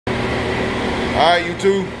Alright,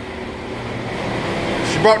 YouTube.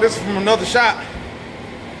 She brought this from another shop.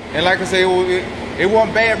 And like I said, it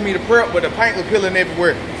wasn't bad for me to prep, but the paint was peeling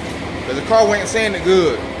everywhere. Because the car wasn't sanding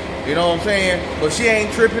good. You know what I'm saying? But she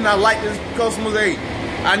ain't tripping. I like this customer's aid.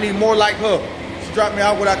 I need more like her. She dropped me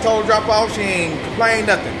off what I told her to drop off. She ain't complained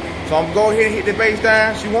nothing. So I'm going to go ahead and hit the base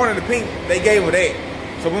down. She wanted the pink. They gave her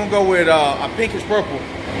that. So we're going to go with a pinkish purple.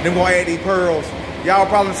 Then we're going to add these pearls. Y'all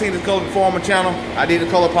probably seen this color before on my channel. I did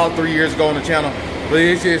the color probably 3 years ago on the channel. But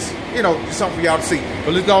it's just, you know, just something for y'all to see.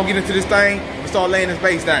 But let's go and get into this thing and start laying this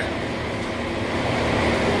base down.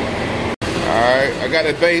 Alright, I got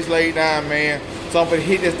the base laid down, man. So I'm gonna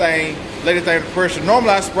hit this thing, lay this thing under pressure.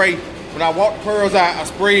 Normally I spray, when I walk the pearls out, I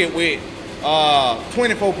spray it with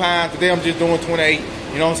 24 pounds. Today I'm just doing 28.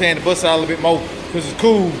 You know what I'm saying? To bust out a little bit more because it's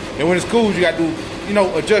cool. And when it's cool, you gotta do, you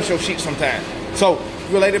know, adjust your sheet sometimes. So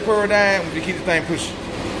we'll lay the pearl down, we just keep the thing pushing.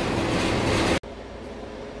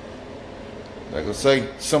 Like I say,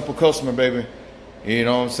 simple customer, baby. You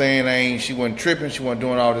know what I'm saying? She wasn't tripping. She wasn't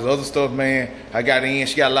doing all this other stuff, man. I got in.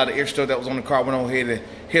 She got a lot of extra stuff that was on the car. Went on ahead and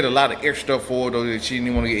hit a lot of extra stuff for her, though, that she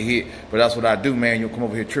didn't want to get hit. But that's what I do, man. You'll come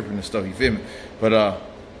over here tripping and stuff. You feel me? But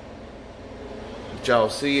y'all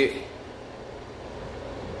see it.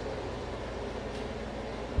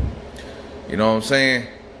 You know what I'm saying?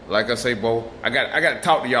 Like I say, bro, I got to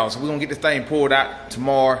talk to y'all. So we're gonna get this thing pulled out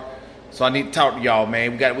tomorrow. So I need to talk to y'all,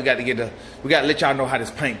 man. We got to let y'all know how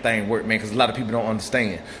this paint thing work, man, because a lot of people don't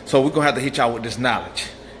understand. So we're gonna have to hit y'all with this knowledge,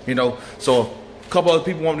 you know. So a couple other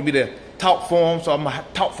people want me to talk for them, so I'm gonna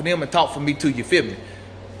talk for them and talk for me too. You feel me?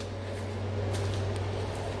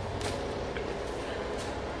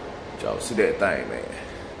 Y'all see that thing, man?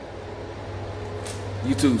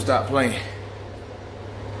 YouTube, stop playing.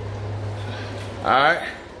 All right,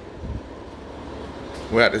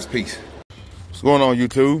 we're at this piece. What's going on,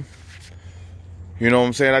 YouTube? You know what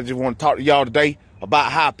I'm saying? I just want to talk to y'all today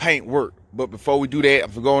about how paint work. But before we do that,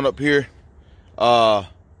 I'm going up here,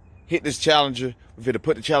 hit this Challenger. We're going to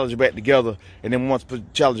put the Challenger back together. And then once we put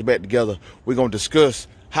the Challenger back together, we're going to discuss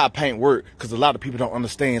how paint work, because a lot of people don't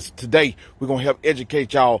understand. So today, we're going to help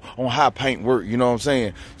educate y'all on how paint work. You know what I'm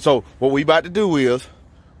saying? So what we about to do is,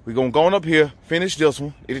 we're going to go on up here, finish this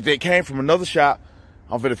one. It came from another shop.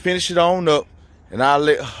 I'm going to finish it on up. And I'll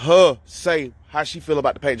let her say how she feel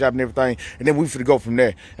about the paint job and everything, and then we finna go from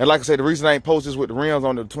there. And like I said, the reason I ain't post this with the rims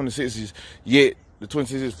on the 26s yet, the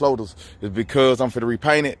 26 floaters, is because I'm finna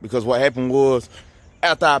repaint it. Because what happened was,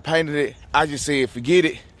 after I painted it, I just said, forget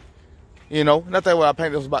it. You know, and I think what I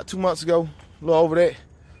painted was about 2 months ago, a little over that.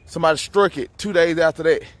 Somebody struck it 2 days after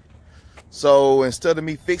that. So instead of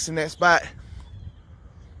me fixing that spot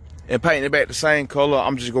and painting it back the same color,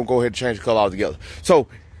 I'm just gonna go ahead and change the color altogether. So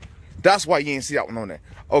that's why you didn't see that one on there.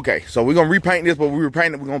 Okay, so we're gonna repaint this, but we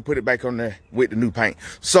repaint it, we're gonna put it back on there with the new paint.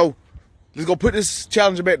 So let's go put this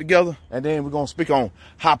Challenger back together, and then we're gonna speak on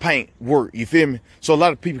how paint work, you feel me? So a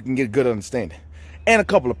lot of people can get a good understanding. And a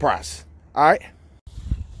couple of prices. Alright?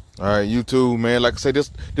 Alright, YouTube, man. Like I said,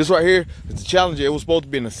 this right here is the Challenger. It was supposed to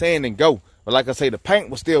be in the sand and go. But like I say, the paint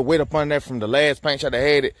was still wet up on there from the last paint shop that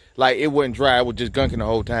had it. Like, it wasn't dry, it was just gunking the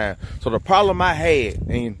whole time. So the problem I had,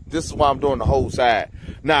 and this is why I'm doing the whole side.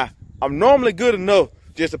 Now, I'm normally good enough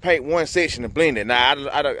just to paint one section and blend it. Now,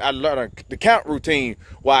 I learned the count routine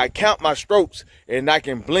where I count my strokes and I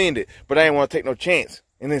can blend it, but I didn't want to take no chance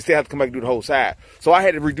and then still have to come back and do the whole side. So I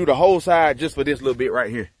had to redo the whole side just for this little bit right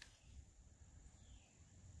here.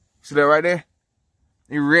 See that right there?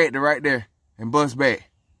 You read it right there and bust back.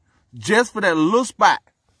 Just for that little spot.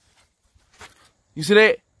 You see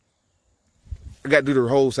that? I got to do the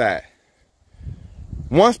whole side.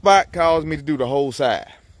 One spot caused me to do the whole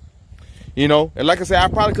side. You know, and like I said, I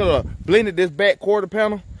probably could have blended this back quarter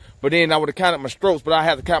panel, but then I would have counted my strokes, but I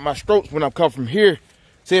have to count my strokes when I come from here.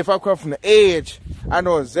 See, if I come from the edge, I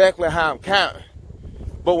know exactly how I'm counting.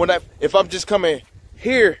 But if I'm just coming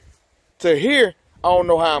here to here, I don't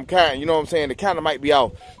know how I'm counting. You know what I'm saying? The counter might be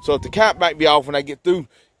off. So if the count might be off when I get through,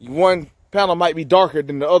 one panel might be darker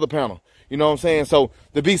than the other panel. You know what I'm saying? So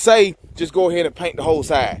to be safe, just go ahead and paint the whole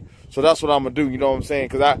side. So that's what I'm going to do, you know what I'm saying?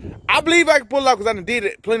 Because I believe I can pull it off because I done did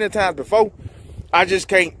it plenty of times before. I just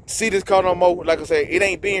can't see this car no more. Like I said, it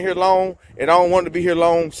ain't being here long, and I don't want it to be here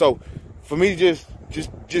long. So for me, just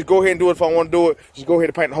go ahead and do it if I want to do it. Just go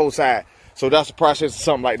ahead and paint the whole side. So that's the process of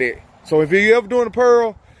something like that. So if you're ever doing a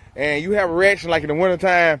pearl and you have a reaction like in the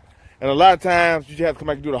wintertime, and a lot of times you just have to come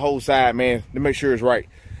back and do the whole side, man, to make sure it's right.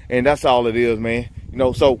 And that's all it is, man. You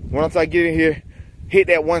know, so once I get in here, hit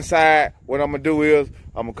that one side, what I'm going to do is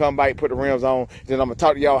I'm going to come back, put the rims on, then I'm going to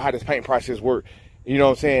talk to y'all how this paint process work. You know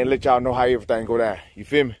what I'm saying? Let y'all know how everything go down. You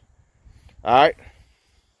feel me? All right?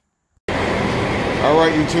 All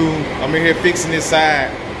right, YouTube, I'm in here fixing this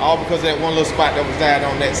side, all because of that one little spot that was dyed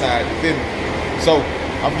on that side, you feel me? So,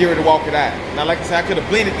 I'm getting ready to walk it out. Now, like I said, I could have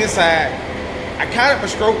blended this side. I counted my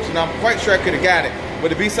strokes, and I'm quite sure I could have got it. But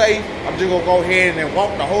to be safe, I'm just gonna go ahead and then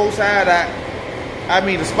walk the whole side out. I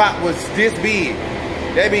mean, the spot was this big,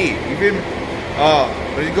 that big, you feel me?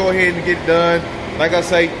 But just go ahead and get it done. Like I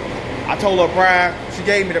say, I told her prior, she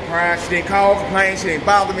gave me the prior, she didn't call, complain, she didn't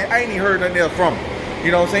bother me. I ain't even heard nothing else from her. You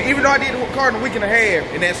know what I'm saying? Even though I did the car in a week and a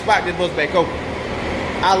half, and that spot just was back open.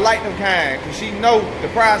 I like them kind, because she know the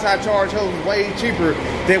price I charge her was way cheaper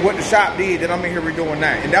than what the shop did that I'm in here redoing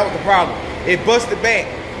now. And that was the problem. It busted back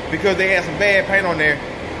because they had some bad paint on there.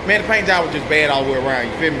 Man, the paint job was just bad all the way around,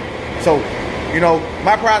 you feel me? So, you know,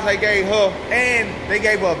 my price I gave her, and they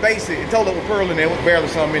gave her a basic, and told her it was pearl in there, it was barely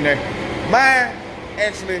something in there. Mine,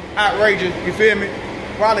 actually, outrageous, you feel me?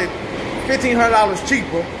 Probably $1,500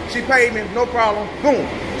 cheaper. She paid me, no problem, boom.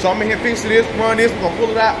 So I'm in here fixing this, run this, we're gonna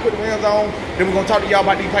pull it out, put the rims on, then we're gonna talk to y'all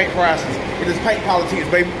about these paint prices. It is paint politics,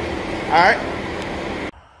 baby.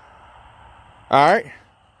 All right.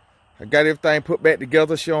 I got everything put back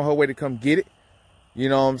together. She on her way to come get it. You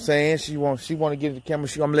know what I'm saying? She want to get the camera.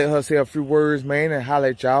 I'm gonna let her say a few words, man, and holler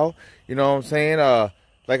at y'all. You know what I'm saying?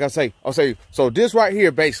 Like I say, so this right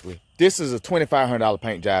here, basically, this is a $2,500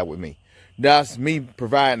 paint job with me. That's me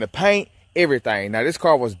providing the paint, everything. Now, this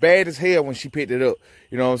car was bad as hell when she picked it up.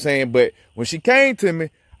 You know what I'm saying? But when she came to me,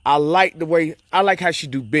 I like how she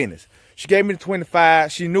do business. She gave me the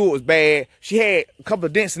 25. She knew it was bad. She had a couple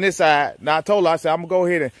of dents in this side. Now, I told her, I said, I'm going to go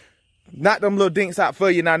ahead and knock them little dents out for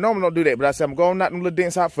you. Now, I normally don't do that, but I said, I'm going to knock them little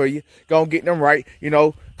dents out for you. Go and get them right, you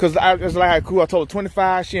know, because I was like, cool. I told her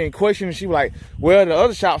 25. She ain't questioning. She was like, well, the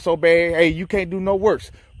other shop's so bad. Hey, you can't do no worse.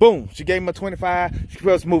 Boom. She gave me a 25. She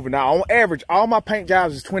was moving. Now, on average, all my paint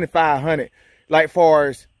jobs is 2,500. Like, far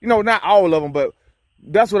as, you know, not all of them, but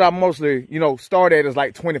that's what I mostly, you know, start at is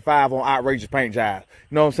like 25 on outrageous paint jobs.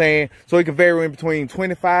 You know what I'm saying? So it can vary in between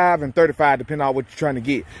 25 and 35, depending on what you're trying to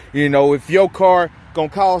get. You know, if your car gonna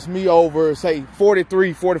cost me over, say,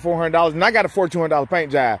 $4,400, and I got a $4,200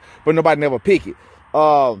 paint job, but nobody never pick it.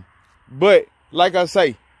 But like I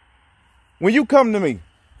say, when you come to me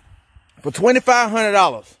for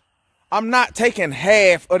 $2,500, I'm not taking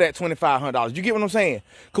half of that $2,500. You get what I'm saying?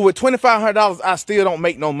 Because with $2,500, I still don't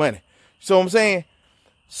make no money. So what I'm saying?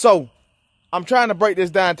 So I'm trying to break this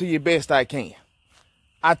down to you best I can.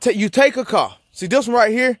 You take a car. See this one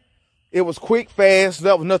right here? It was quick, fast.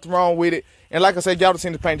 There was nothing wrong with it. And like I said, y'all have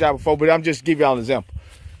seen the paint job before, but I'm just giving y'all an example.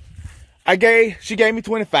 She gave me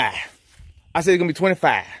 25. I said, it's gonna be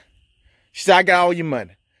 25. She said, I got all your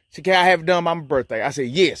money. She said, can I have it done by my birthday? I said,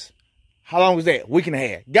 yes. How long was that? Week and a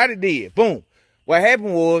half. Got it did. Boom. What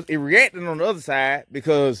happened was it reacted on the other side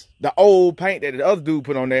because the old paint that the other dude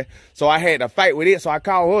put on there. So I had to fight with it. So I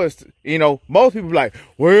called her. You know, most people be like,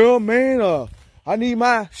 well, man, I need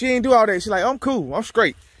my, she ain't do all that. She's like, I'm cool. I'm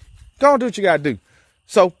straight. Go on, do what you got to do.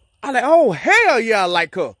 So I like, oh, hell yeah, I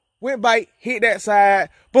like her. Went bite, hit that side.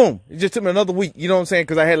 Boom. It just took me another week. You know what I'm saying?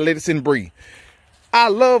 Because I had to let it sit and breathe. I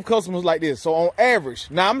love customers like this. So on average,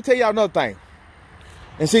 now I'm going to tell y'all another thing.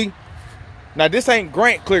 And see, now, this ain't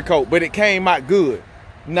Grant clear coat, but it came out good.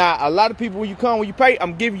 Now, a lot of people, when you pay,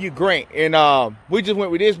 I'm giving you Grant. And we just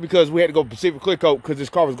went with this because we had to go Pacific clear coat because this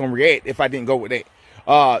car was going to react if I didn't go with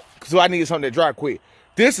that. So I needed something that dry quick.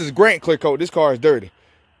 This is Grant clear coat. This car is dirty.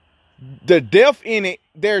 The depth in it,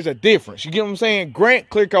 there's a difference. You get what I'm saying? Grant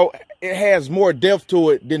clear coat, it has more depth to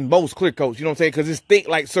it than most clear coats. You know what I'm saying? Because it's thick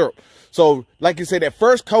like syrup. So, like you said, that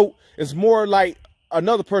first coat is more like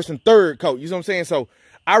another person's third coat. You know what I'm saying? So,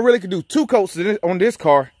 I really could do 2 coats on this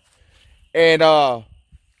car. And,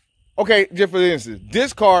 okay, just for instance,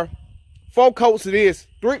 this car, 4 coats of this,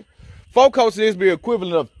 4 coats of this be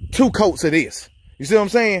equivalent of 2 coats of this. You see what I'm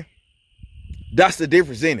saying? That's the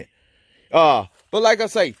difference in it. But like I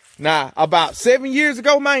say, now, about 7 years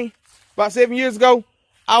ago, man,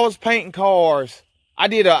 I was painting cars. I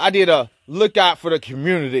did a look out for the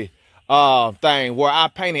community, thing where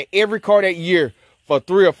I painted every car that year for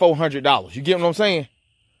 $300 or $400. You get what I'm saying?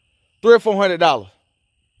 $300 or $400.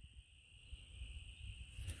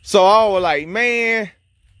 So I was like, man,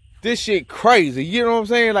 this shit crazy. You know what I'm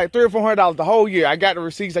saying? Like $300 or $400 the whole year. I got the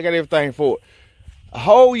receipts. I got everything for it. A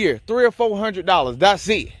whole year, $300 or $400. That's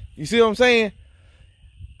it. You see what I'm saying?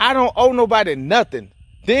 I don't owe nobody nothing.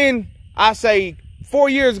 Then I say 4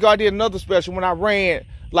 years ago, I did another special when I ran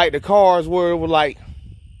like the cars where it was like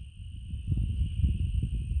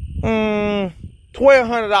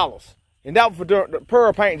 $1,200. And that was for the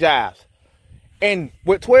pearl paint jobs. And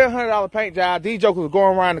with $1,200 paint jobs, these jokers were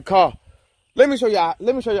going around the car. Let me show y'all.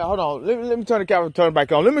 Hold on. Let me turn the camera, turn it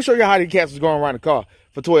back on. Let me show you how these cats was going around the car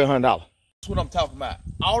for $1,200. That's what I'm talking about.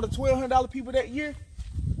 All the $1,200 people that year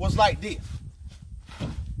was like this.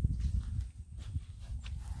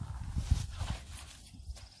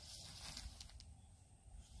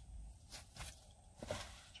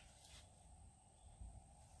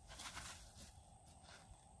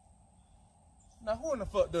 Now who in the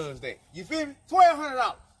fuck does that? You feel me?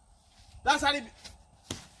 $1,200. That's how they be.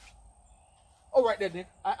 Oh, right there, nigga.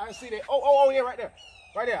 I see that. Oh, yeah, right there.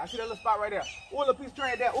 Right there. I see that little spot right there. Oh, little piece of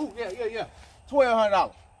trash there. Oh, yeah.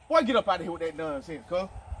 $1,200. Boy, get up out of here with that nonsense, cuz.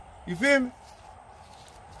 You feel me?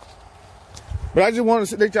 But I just wanted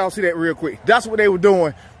to let y'all see that real quick. That's what they were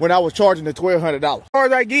doing when I was charging the $1,200. As far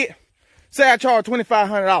as I get, say I charge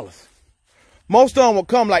 $2,500. Most of them will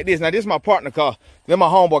come like this. Now, this is my partner car. Then my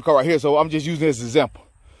homeboy car right here, so I'm just using this as an example.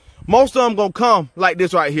 Most of them gonna come like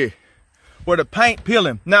this right here, where the paint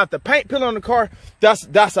peeling. Now, if the paint peeling on the car,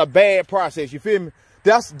 that's a bad process. You feel me?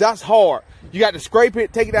 That's hard. You got to scrape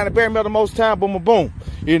it, take it down to bare metal most time, boom, boom, boom.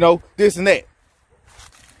 You know, this and that.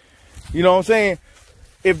 You know what I'm saying?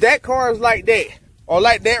 If that car is like that, or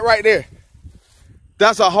like that right there,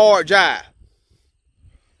 that's a hard job.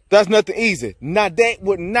 That's nothing easy. Now, that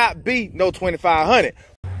would not be no $2,500.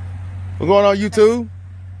 What's going on, YouTube?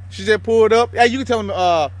 She just pulled up. Yeah, you can tell them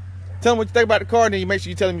what you think about the car, and then you make sure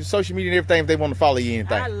you tell them your social media and everything if they want to follow you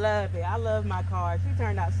and anything. I love it. I love my car. She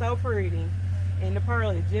turned out so pretty, and the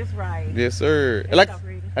pearl is just right. Yes, sir. It's like so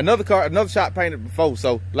another shop painted before,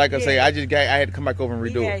 so like I say, I had to come back over and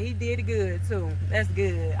redo it. Yeah, he did it good too. That's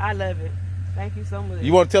good. I love it. Thank you so much.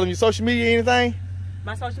 You want to tell them your social media or anything?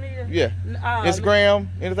 My social media? Yeah. Instagram,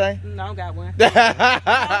 anything? No, I don't got one. I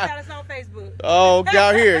got us on Facebook. Oh,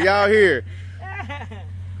 y'all here.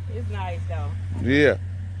 It's nice though. Yeah.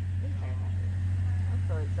 I'm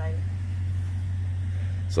so excited.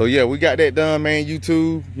 So yeah, we got that done, man.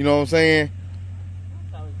 YouTube, you know what I'm saying?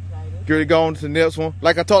 I'm so excited. Get ready to go on to the next one.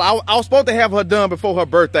 Like I told her, I was supposed to have her done before her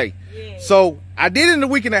birthday. Yeah. So I did it in a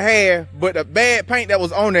week and a half, but the bad paint that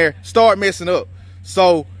was on there started messing up.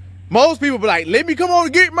 So most people be like, let me come on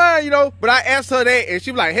and get mine, you know. But I asked her that, and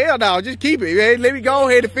she was like, hell no, just keep it, man. Let me go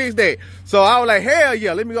ahead and fix that. So I was like, hell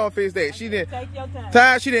yeah, let me go and fix that. She didn't take your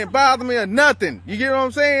time. She didn't bother me or nothing. You get what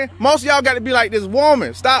I'm saying? Most of y'all got to be like this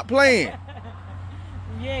woman. Stop playing.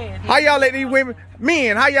 Yeah. How y'all let these women,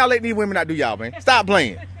 men, how y'all let these women not do y'all, man? Stop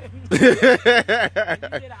playing. You did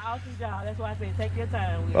an awesome job. That's why I said take your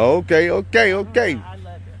time with it. Okay. I love it.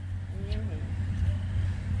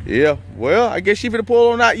 Yeah, well, I guess she finna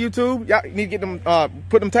pull on out YouTube. Y'all need to get them,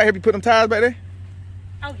 put them tires back there?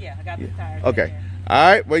 Oh yeah, I got the tires. Okay.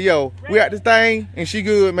 All right, well, yo, we got this thing, and she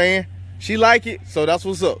good, man. She like it, so that's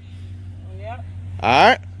what's up. Yep. All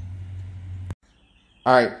right.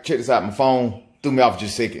 All right, check this out. My phone threw me off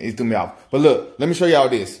just a second. It threw me off. But look, let me show y'all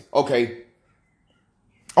this. Okay.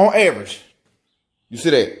 On average, you see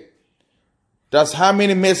that? That's how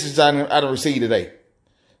many messages I done received today.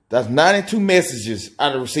 That's 92 messages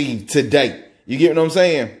I received today. You get what I'm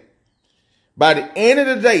saying? By the end of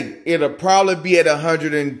the day, it'll probably be at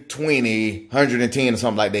 120, 110 or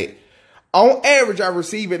something like that. On average, I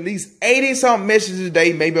receive at least 80-something messages a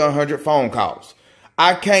day, maybe 100 phone calls.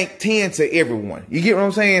 I can't tend to everyone. You get what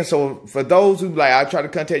I'm saying? So for those who like, I try to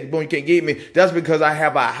contact you, boom, you can't get me. That's because I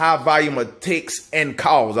have a high volume of texts and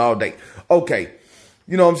calls all day. Okay.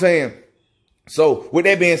 You know what I'm saying? So with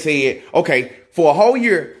that being said, okay, for a whole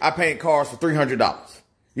year, I paint cars for $300.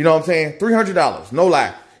 You know what I'm saying? $300, no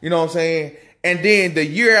lie. You know what I'm saying? And then the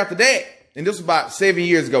year after that, and this was about 7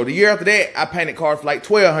 years ago, the year after that, I painted cars for like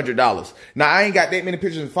 $1,200. Now, I ain't got that many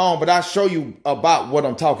pictures on the phone, but I'll show you about what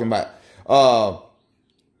I'm talking about. I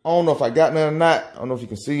don't know if I got none or not. I don't know if you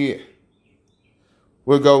can see it.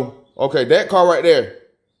 We'll go. Okay, that car right there. I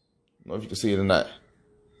don't know if you can see it or not.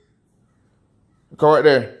 The car right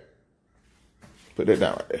there. Put that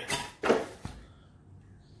down right there.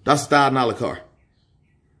 That's a $1,000 car.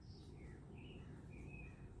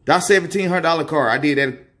 That's a $1,700 car. I did that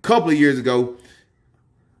a couple of years ago.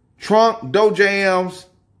 Trunk, door jams,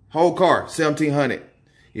 whole car, $1,700.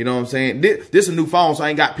 You know what I'm saying? This is a new phone, so I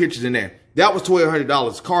ain't got pictures in there. That was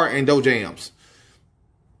 $1,200, car and door jams.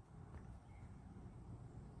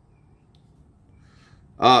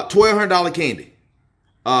 $1,200 candy.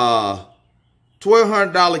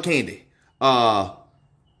 $1,200 candy.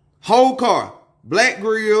 Whole car, black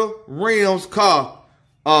grill, rims, car.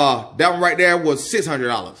 That one right there was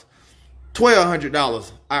 $600.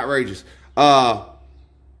 $1,200, outrageous. $800.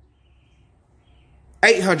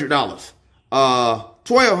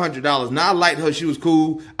 $1,200. Now I liked her. She was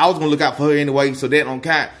cool. I was gonna look out for her anyway, so that don't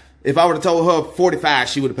count. If I would have told her 45,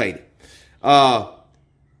 she would have paid it.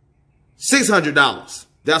 $600.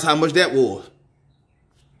 That's how much that was.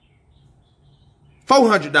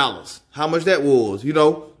 $400. how much that was, you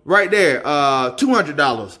know, right there,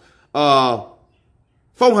 $200,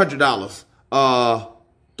 $400,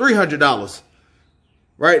 $300,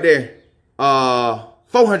 right there,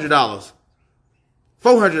 $400,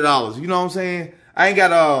 $400, you know what I'm saying? I ain't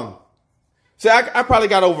got, see, I probably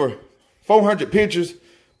got over 400 pictures,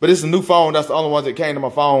 but it's a new phone. That's the only ones that came to my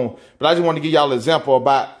phone. But I just want to give y'all an example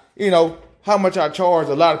about, you know, how much I charge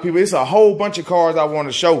a lot of people. It's a whole bunch of cars I want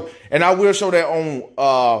to show. And I will show that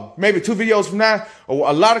on maybe 2 videos from now. A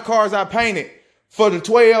lot of cars I painted for the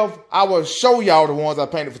 12. I will show y'all the ones I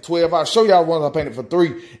painted for 12. I'll show y'all the ones I painted for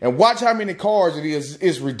 3. And watch how many cars it is.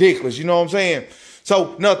 It's ridiculous. You know what I'm saying?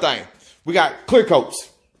 So, another thing. We got clear coats.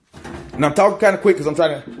 And I'm talking kind of quick because I'm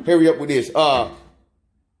trying to hurry up with this.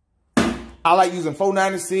 I like using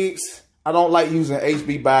 496. I don't like using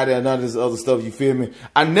HB Body and none of this other stuff, you feel me?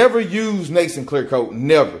 I never use Nason clear coat,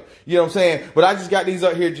 never. You know what I'm saying? But I just got these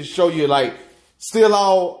up here to show you, like, still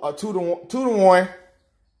all 2 to 1.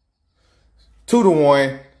 2 to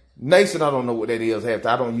 1. Nason, I don't know what that is. Half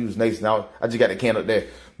I don't use Nason. I just got the can up there.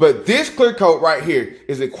 But this clear coat right here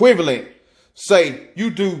is equivalent. Say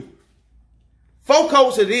you do 4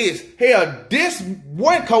 coats of this. Hell, this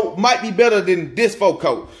 1 coat might be better than this 4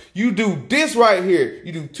 coat. You do this right here.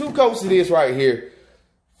 You do 2 coats of this right here.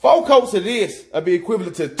 4 coats of this will be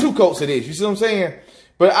equivalent to 2 coats of this. You see what I'm saying?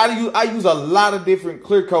 But I use a lot of different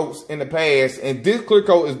clear coats in the past, and this clear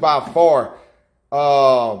coat is by far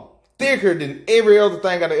thicker than every other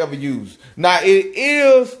thing I've ever used. Now, it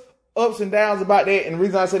is ups and downs about that, and the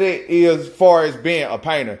reason I say that is as far as being a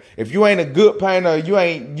painter. If you ain't a good painter, you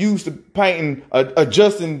ain't used to painting,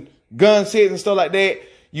 adjusting gun sets and stuff like that,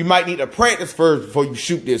 you might need to practice first before you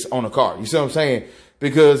shoot this on a car. You see what I'm saying?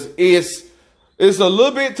 Because it's a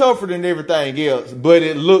little bit tougher than everything else, but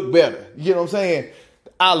it look better. You know what I'm saying?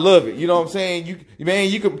 I love it. You know what I'm saying? You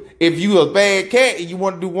could, if you a bad cat and you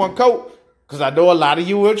want to do 1 coat, because I know a lot of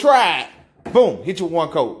you will try it. Boom, hit you with 1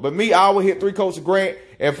 coat. But me, I always hit 3 coats of Grant.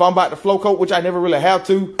 If I'm about to flow coat, which I never really have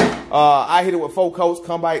to, I hit it with 4 coats,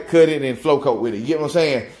 come back, cut it, and flow coat with it. You get what I'm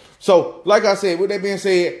saying? So, like I said, with that being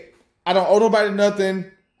said, I don't owe nobody nothing.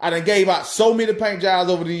 I done gave out so many paint jobs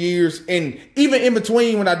over the years. And even in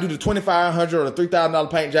between when I do the $2,500 or the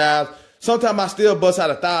 $3,000 paint jobs, sometimes I still bust out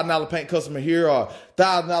a $1,000 paint customer here or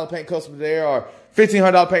 $1,000 paint customer there or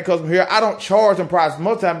 $1,500 paint customer here. I don't charge them prices.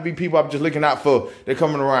 Most time it be people I'm just looking out for. They're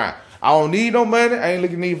coming around. I don't need no money. I ain't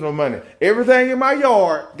looking need for no money. Everything in my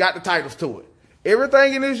yard got the titles to it.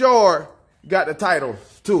 Everything in this yard got the titles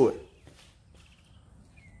to it.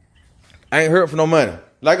 I ain't hurt for no money.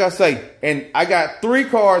 Like I say, and I got 3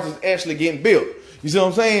 cars that's actually getting built. You see what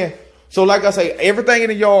I'm saying? So like I say, everything in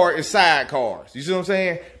the yard is side cars. You see what I'm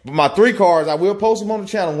saying? But my 3 cars, I will post them on the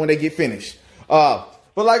channel when they get finished. But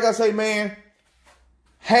like I say, man,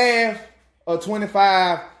 half of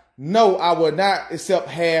 25, no, I would not accept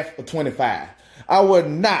half of 25. I would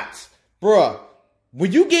not. Bruh,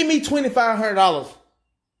 when you give me $2,500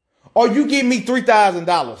 or you give me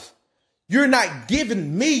 $3,000, you're not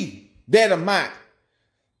giving me that amount.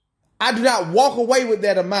 I do not walk away with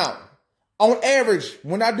that amount. On average,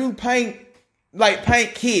 when I do paint, like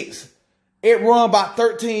paint kits, it run about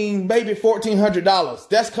 $1,300, maybe $1,400.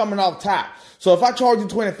 That's coming off top. So if I charge you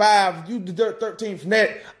 $25, you deduct $13 from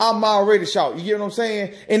that, I'm already short. You get what I'm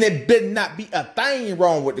saying? And it better not be a thing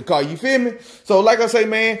wrong with the car. You feel me? So like I say,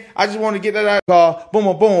 man, I just want to get that out of the car. Boom,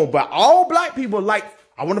 boom, boom. But all black people like,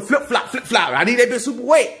 I want to flip, flop. I need that bitch super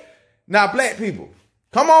wet. Now, black people,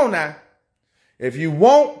 come on now. If you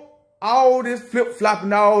want all this flip-flop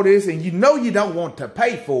and all this, and you know you don't want to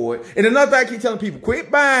pay for it. And another thing I keep telling people, quit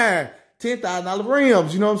buying $10,000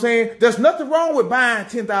 rims. You know what I'm saying? There's nothing wrong with buying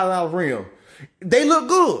 $10,000 rims. They look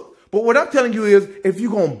good. But what I'm telling you is, if you're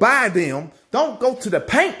going to buy them, don't go to the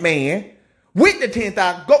paint man with the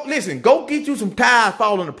 $10,000. Go get you some tires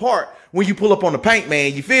falling apart when you pull up on the paint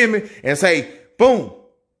man. You feel me? And say, boom,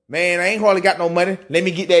 man, I ain't hardly got no money. Let me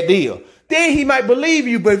get that deal. Then he might believe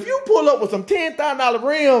you. But if you pull up with some $10,000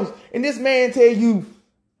 rims and this man tell you,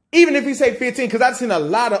 even if he say 15, because I've seen a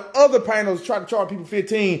lot of other painters try to charge people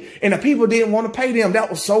 15 and the people didn't want to pay them. That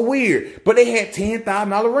was so weird. But they had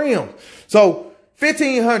 $10,000 rims. So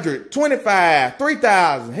 $1,500, $25,000,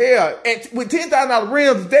 $3,000. Hell, with $10,000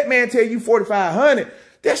 rims, if that man tell you $4,500,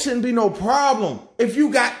 that shouldn't be no problem. If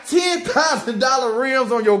you got $10,000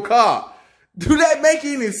 rims on your car, do that make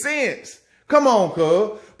any sense? Come on,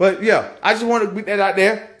 cuz. But yeah, I just want to get that out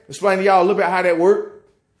there, explain to y'all a little bit how that works.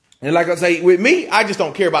 And like I say, with me, I just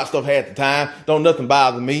don't care about stuff half the time. Don't nothing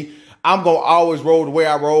bother me. I'm going to always roll the way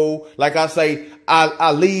I roll. Like I say,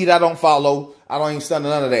 I lead, I don't follow. I don't even study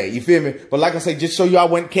none of that. You feel me? But like I say, just show you I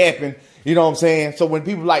went capping. You know what I'm saying? So when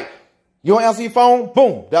people like, You don't answer your phone?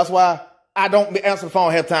 Boom. That's why I don't answer the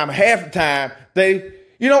phone half the time. Half the time,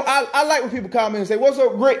 I like when people call me and say, what's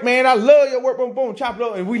up, Grit, man? I love your work. Boom, boom, chop it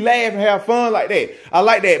up. And we laugh and have fun like that. I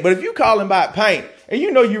like that. But if you calling about paint and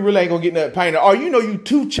you know you really ain't going to get nothing painted, or you know you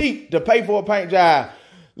too cheap to pay for a paint job,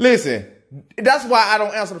 listen, that's why I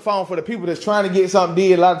don't answer the phone for the people that's trying to get something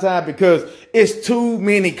did a lot of times, because it's too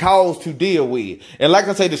many calls to deal with. And like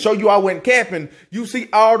I say, to show you I went capping, you see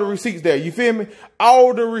all the receipts there. You feel me?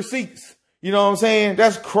 All the receipts. You know what I'm saying?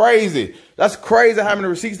 That's crazy. That's crazy how many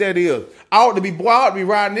receipts that is. I ought to be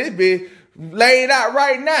riding this bitch laid out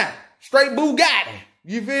right now. Straight Bugatti.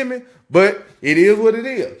 You feel me? But it is what it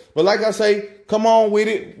is. But like I say, come on with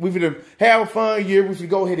it. We finna have a fun year. We finna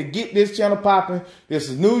go ahead and get this channel popping. This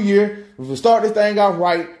is new year. We finna start this thing off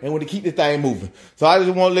right, and we're to keep this thing moving. So I just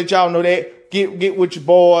want to let y'all know that. Get with your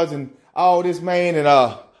boys and all this, man. And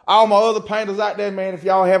all my other painters out there, man, if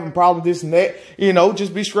y'all having problems, this and that,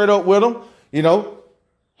 just be straight up with them.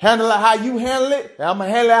 Handle it how you handle it. I'm going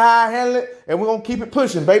to handle it how I handle it. And we're going to keep it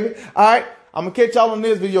pushing, baby. All right. I'm going to catch y'all on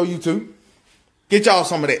this video, YouTube. Get y'all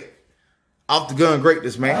some of that. Off the gun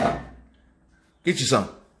greatness, man. Get you some.